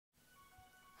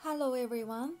Hello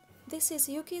everyone, this is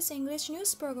Yuki's English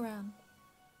news program.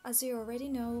 As you already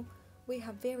know, we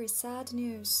have very sad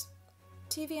news.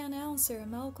 TV announcer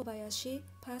Mao Kobayashi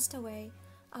passed away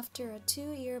after a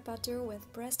 2-year battle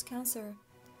with breast cancer.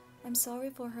 I'm sorry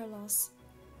for her loss.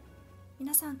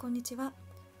 皆さんこんにちは。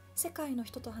世界の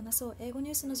人と話そう英語ニ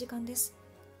ュースの時間です。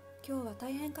今日は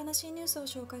大変悲しいニュースを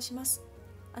紹介します。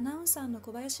アナウンサーの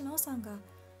小林麻央さんが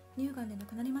乳がんで亡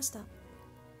くなりました。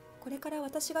これから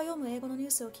私が読む英語のニュ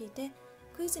ースを聞いて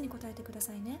クイズに答えてくだ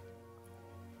さいね。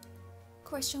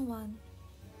Question 1.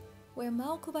 When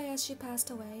Mao Kobayashi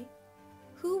passed away,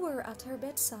 who were at her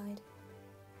bedside?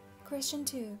 Question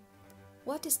 2.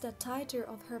 What is the title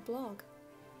of her blog?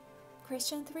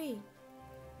 Question 3.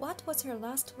 What was her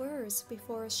last words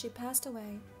before she passed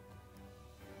away?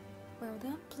 Well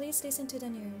then, please listen to the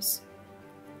news.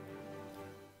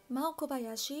 Mao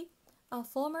Kobayashi, a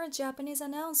former Japanese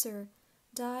announcer,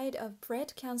 died of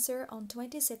breast cancer on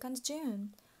 22nd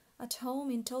June at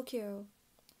home in Tokyo.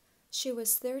 She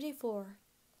was 34.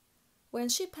 When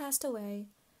she passed away,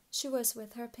 she was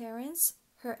with her parents,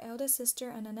 her elder sister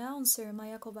and announcer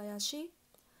Maya Kobayashi,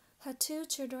 her 2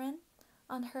 children,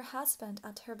 and her husband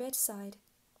at her bedside.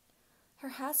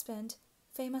 Her husband,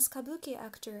 famous kabuki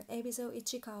actor Ebizo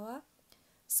Ichikawa,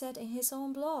 said in his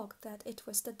own blog that it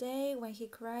was the day when he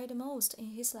cried most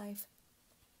in his life.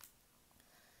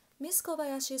 Miss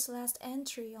Kobayashi's last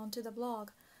entry onto the blog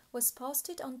was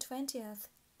posted on 20th,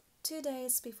 2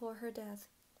 days before her death.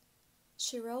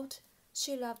 She wrote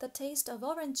she loved the taste of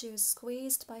orange juice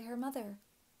squeezed by her mother.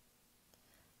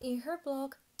 In her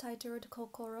blog titled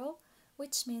Kokoro,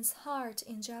 which means heart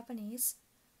in Japanese,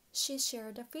 she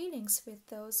shared the feelings with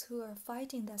those who are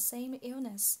fighting the same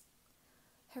illness.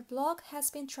 Her blog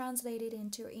has been translated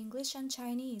into English and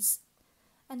Chinese,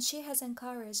 and she has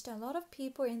encouraged a lot of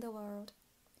people in the world.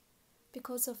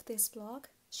 Because of this blog,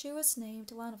 she was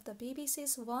named one of the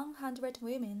BBC's 100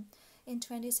 Women in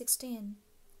 2016.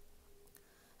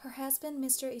 Her husband,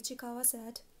 Mr. Ichikawa,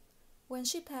 said, "When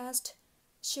she passed,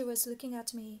 she was looking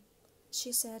at me.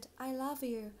 She said, 'I love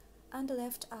you,' and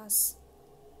left us.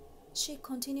 She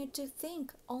continued to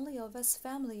think only of us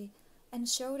family and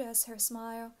showed us her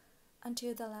smile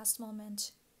until the last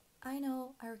moment. I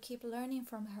know I'll keep learning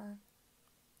from her."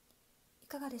 い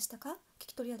かがでしたか？聞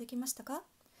き取りはできましたか？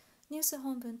ニュース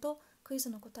本文とクイズ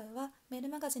の答えはメール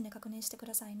マガジンで確認してく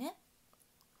ださいね。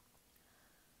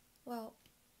Well,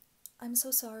 I'm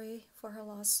so sorry for her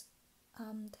loss.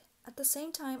 At the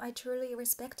same time, I truly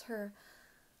respect her.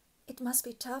 It must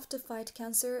be tough to fight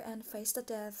cancer and face the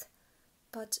death.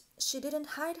 But she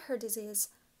didn't hide her disease.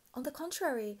 On the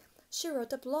contrary, she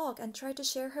wrote a blog and tried to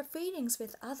share her feelings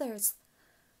with others.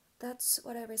 That's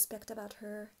what I respect about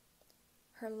her.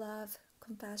 Her love,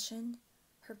 compassion,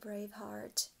 her brave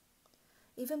heart.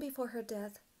 Even before her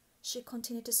death, she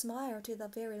continued to smile to the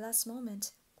very last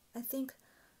moment. I think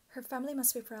her family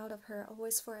must be proud of her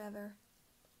always forever.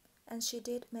 And she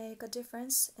did make a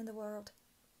difference in the world.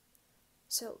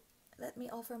 So let me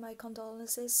offer my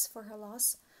condolences for her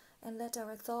loss and let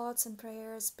our thoughts and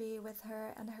prayers be with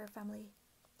her and her family.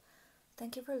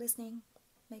 Thank you for listening.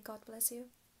 May God bless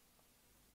you.